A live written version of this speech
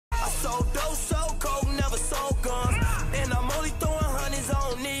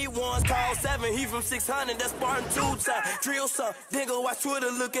7, he from 600, that's Spartan 2 time. Drill some, then go watch Twitter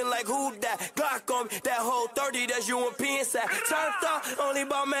looking like who that. Glock on me, that whole 30, that's you and P inside. Turned up, only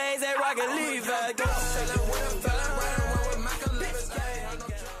bought mains, ain't rockin' Levi.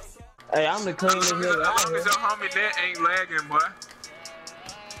 Hey, I'm the cleanest nigga out here. Your homie that ain't lagging, boy.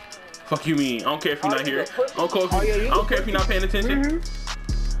 Fuck you mean? I don't care if you're not here. I don't care if you're not paying attention.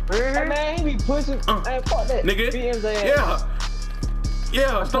 Hey man, he be pushing. Hey, fuck that. Nigga. Yeah.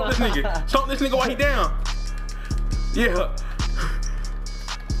 Yeah, stomp this nigga. Stomp this nigga while he down. Yeah.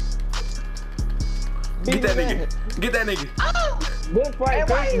 Get that nigga. Get that nigga. Good fight.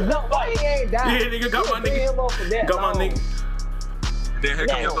 Why he ain't died? Yeah, nigga, got my nigga. Got my nigga. Then here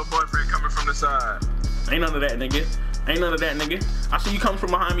come your little boyfriend coming from the side. Ain't none of that, nigga. Ain't none of that, nigga. I see you coming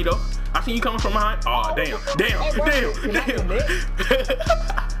from behind me, though. I see you coming from behind. Oh, damn. Oh, damn.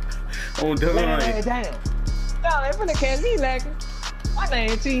 Damn. No, they finna catch me lagging. My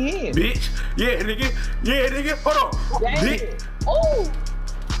name T-Hen. Bitch. Yeah, nigga. Yeah, nigga. Hold on. Bitch. Oh.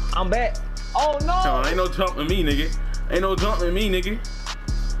 I'm back. Oh, no. Ain't no jumping me, nigga. Ain't no jumping me, nigga.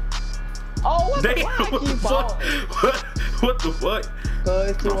 Oh, what damn, the fuck? What the fuck?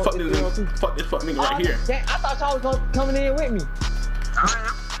 What the fuck? Fuck this fuck nigga right here. Damn, I thought y'all was coming in with me. I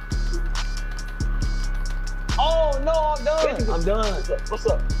am. Oh no, I'm done. I'm done. What's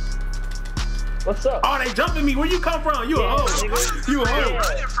up? What's up? Oh, they jumping me. Where you come from? You a hoe. You a hoe.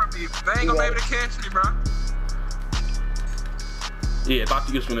 Running from me. They ain't gonna be able to catch me, bro. Yeah, thought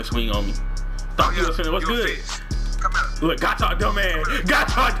you was finna swing on me. Thought you was finna. What's good? Come out. Look, got y'all dumb ass. Got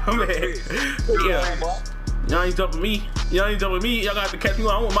y'all dumb ass. Yeah. Y'all ain't jumping me. Y'all ain't jumping me. Y'all got to catch me.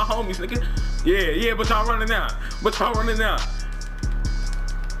 I want my homies, nigga. Yeah, but y'all running out.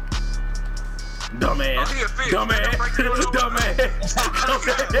 Dumbass. Dumbass. Stop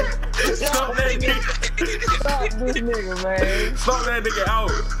that nigga. Stop this nigga, man. Stop that nigga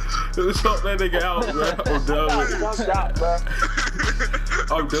out. Stop that nigga out, bro. I'm done with it. Stop, bro.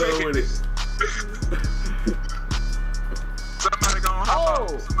 I'm done with it. Somebody gonna hop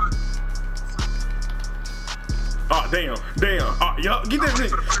out. Oh, damn. Oh, yo, get this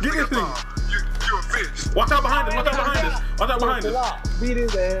nigga. Get this nigga. You a fish. Watch out behind us. Watch out behind us. Beat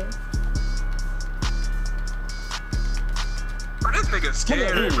his ass. Bro, this nigga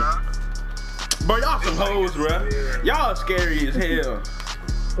scary, bro. Bro, y'all some hoes, bro. Y'all scary as hell.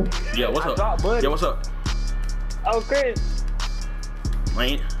 Yeah, what's up? Yeah, what's up? Oh, Chris.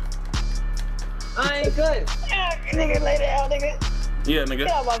 Ain't. I ain't good. Nigga, lay down, nigga. Yeah, nigga.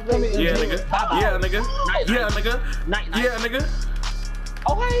 Yeah, nigga. Yeah, nigga. Yeah, nigga. Yeah, nigga.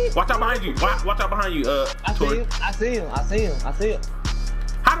 Oh, hey. Watch out behind you. Watch out behind you. I see him.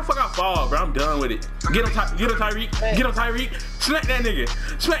 How the fuck I fall, bro? I'm done with it. Get him, Tyreek. Get him, Tyreek. Smack that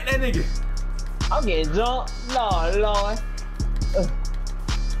nigga. I'm getting jumped. Lord.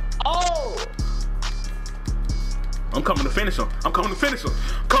 Oh. I'm coming to finish him. Coming to finish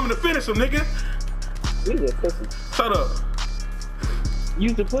him, nigga. You the pussy. Shut up.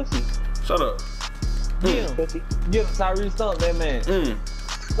 You the pussy. Shut up. Get him, pussy. Get him, Tyree. Stomp that man.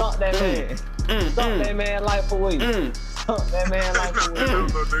 Stomp that man. Stomp that man life away. Stomp that man life away.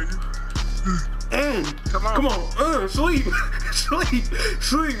 Come on. Sleep.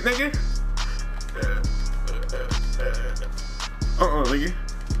 Sleep, nigga. Nigga.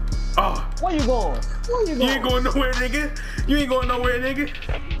 Oh. Where you going? You ain't going nowhere, nigga.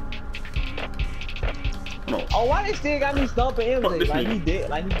 No. Oh, why they still got me stomping MJ? Like he dead,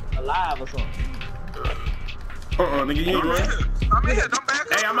 like he alive or something. Nigga, you ain't going. I'm in here, don't back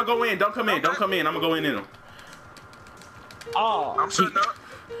up. Hey, I'm gonna go in. Don't come in. I'm gonna go in him. Oh. I'm shutting up.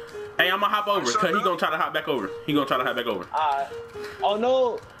 Hey, I'm gonna hop over, cause he gonna try to hop back over. Alright. Oh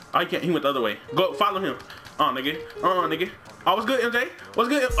no. Oh, he can't. He went the other way. Go follow him. Nigga. Nigga. Oh, what's good, MJ? What's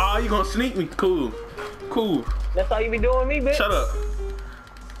good? Oh, you gonna sneak me? Cool. That's how you be doing me, bitch. Shut up.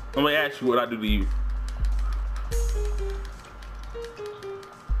 I'm gonna ask you what I do to you.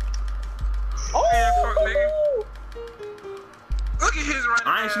 Oh, look at his running.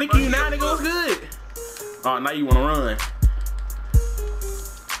 I ain't sneaking you now, nigga. What's good? Oh, now you wanna run.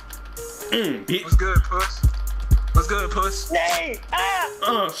 Bitch. What's good, puss? Hey,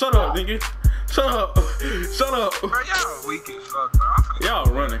 shut up, nigga. Shut up. Bro, y'all weak as fuck, bro. Y'all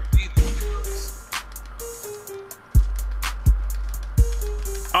running.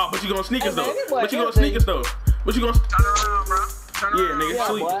 Oh, but you gonna sneak us though. What you gonna turn around, bro? Turn around. Yeah, nigga,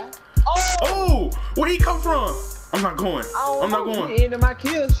 sleep. boy. Oh, where he come from? I'm not going. I'm not going. Into my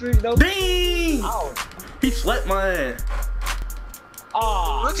kill streak though. Dang! Oh. He slept my ass.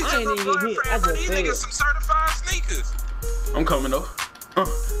 Oh, look at I ain't your even get hit. I boyfriend, bro. These niggas some certified sneakers. I'm coming though.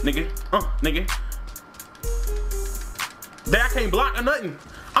 Nigga. That I can't block or nothing.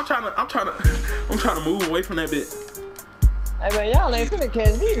 I'm trying to move away from that bit. Hey man, y'all ain't finna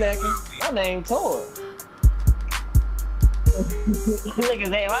catch me lacking. My name Tor. Niggas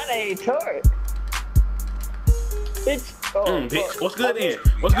say my name Tor. Bitch. Oh, bitch. What's good then?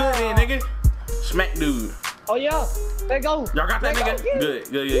 What's good then, nigga? Smack dude. Oh yeah. Let go. Y'all got that nigga? Good.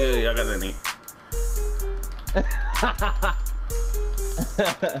 Yeah. Y'all got that nigga.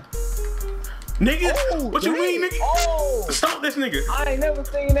 Nigga, oh, what you mean, nigga? Oh. Stop this nigga. I ain't never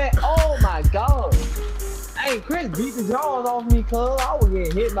seen that. Oh my god. Hey, Chris beat the jaws off me, cuz. I was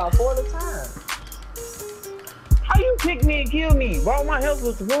getting hit about 40 times. How you kick me and kill me? Bro, my health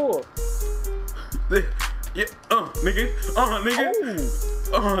was full. Yeah, nigga.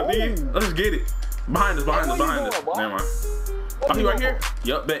 Nigga. Let's get it. Behind us. Never mind. Oh, he right here?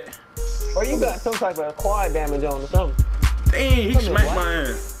 Yup, bet. Bro, you got some type of quad damage on or something. Dang, he smacked my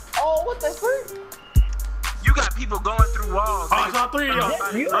ass. Oh, what the frick? You got people going through walls. Oh, it's all three of y'all.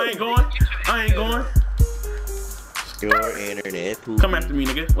 I ain't going. Your internet poop. Come after me,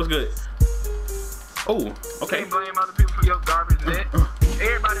 nigga. What's good? Oh, okay. Can't blame other people for your garbage net.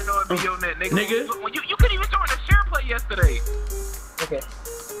 Everybody know it be your net, nigga. When you couldn't even join the share play yesterday. Okay.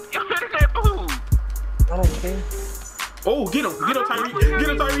 Your internet poo. I don't care. Oh, get him, Tyree. Get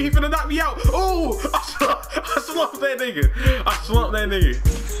him, Tyree. He finna knock me out. Oh, I slumped that nigga.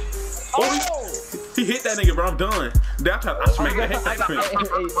 Oh, he hit that nigga, bro. I'm done. I smacked that head.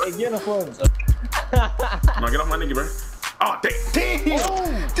 Hey, get him for me. Now get off my nigga, bro. Oh, damn.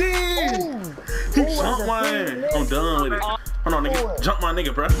 He jumped my ass. I'm done with it. Hold on, nigga. Jump my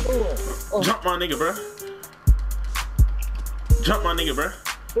nigga, bro. Jump my nigga, bro.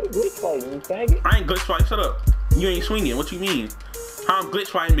 Glitch fighting, you faggot. I ain't glitch fighting. Shut up. You ain't swinging. What you mean? How I'm glitch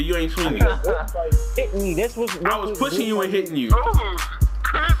fighting, but you ain't swinging? Hit me. That's what. I was pushing you and hitting you. Oh,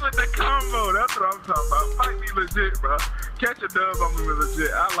 Chris with the combo. That's what I'm talking about. Fight me legit, bro. Catch a dub on me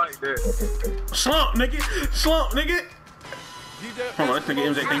legit. I like that. Slump, nigga. Hold on, this nigga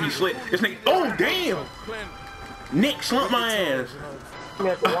MJ think he slick. This nigga. Oh, damn. Nick, slump my ass.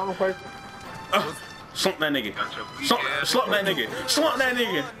 Slump that nigga. Slump that nigga.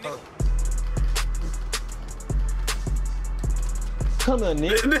 Come on,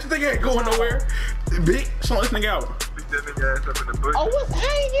 Nick. This nigga ain't going nowhere. Big, slump this nigga out. Beat that nigga ass up in the bush. Oh, what?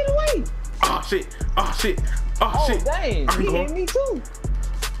 Hey, get away. Oh, shit. Oh, dang. He hit me too.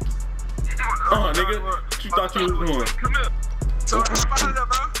 Nigga. What you thought you was doing? Come here. So, I'm behind her,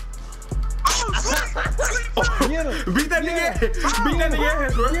 bro. Get him. Beat that nigga ass. Beat that nigga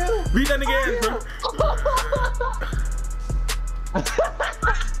ass, bro. Beat that nigga ass, bro.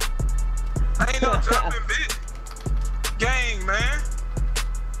 I ain't no jumping, bitch. Gang, man.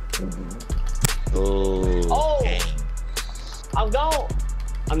 Oh. I'm gone.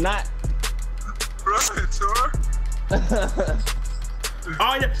 I'm not. Run, Tor.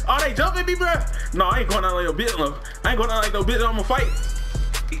 Oh, yeah. Oh, they jumping me, bro. No, I ain't going out like no bitch. I ain't going out like no bitch. I'm gonna fight.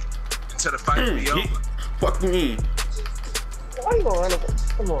 Until the fight be over. Fuck me. Why you gonna run up?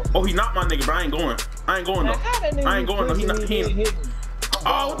 Come on. Oh, he knocked my nigga, bro. I ain't going though. I ain't going though. He knocked him.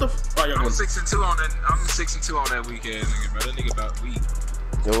 Oh, what the f? Oh, y'all I'm going. 6-2 on that. I'm 6-2 on that weekend, nigga, bro. That nigga about weak.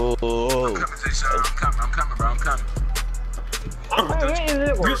 I'm coming, bro. I'm coming.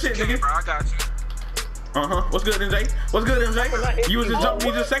 Good shit, nigga. Bro, I got you. What's good, MJ? You was just jumping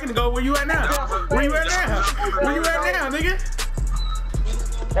me just a second ago. Where you at now? Nigga?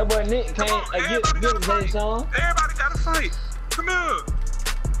 That boy Nick can't get his son. Everybody gotta fight. Come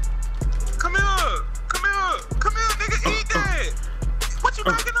here, nigga. Eat that. What you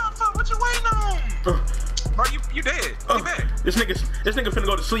backing up for? What you waiting on? Bro, you dead. Get back. This nigga finna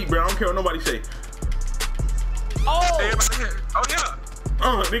go to sleep, bro. I don't care what nobody say. Oh! Everybody here. Oh, yeah.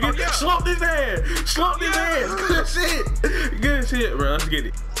 Nigga, Oh, yeah. slump this ass. Good shit, bro. Let's get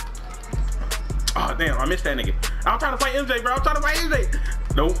it. Oh, damn. I missed that nigga. I'm trying to fight MJ, bro.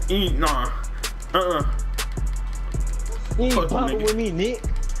 Nope. Nah. He ain't bumping with me, Nick.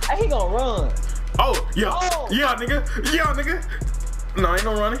 He gonna run. Oh, yeah. Oh. Yeah, nigga. No, ain't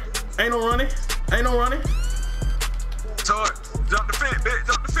no running. Tor, jump the fence, bitch.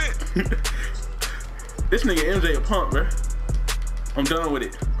 Jump the fence. This nigga MJ a punk, bro. I'm done with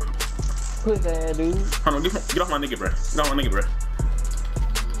it. Quit that, dude. Hold on, get off my nigga, bro.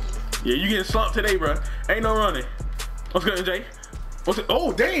 Yeah, you getting slumped today, bro. Ain't no running. What's good, MJ? What's it?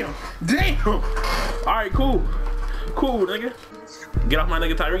 Oh, damn. All right, cool, nigga. Get off my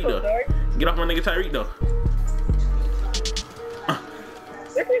nigga Tyreek, though.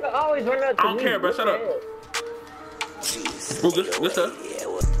 This nigga always run up to me. I don't care, bro. Shut up. Oh, good stuff.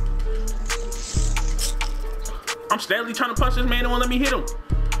 I'm steadily trying to punch this man and won't let me hit him.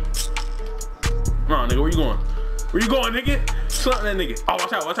 Come on, nigga, where you going? Where you going, nigga? Something that nigga. Oh,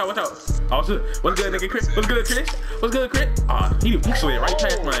 watch out, watch out, watch out. Oh, shit. What's good, nigga? Chris? What's good, Chris? What's good, Chris? Ah, he slid right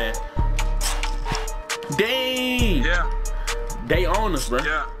past my ass. Dang. Yeah. They on us, bro.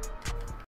 Yeah.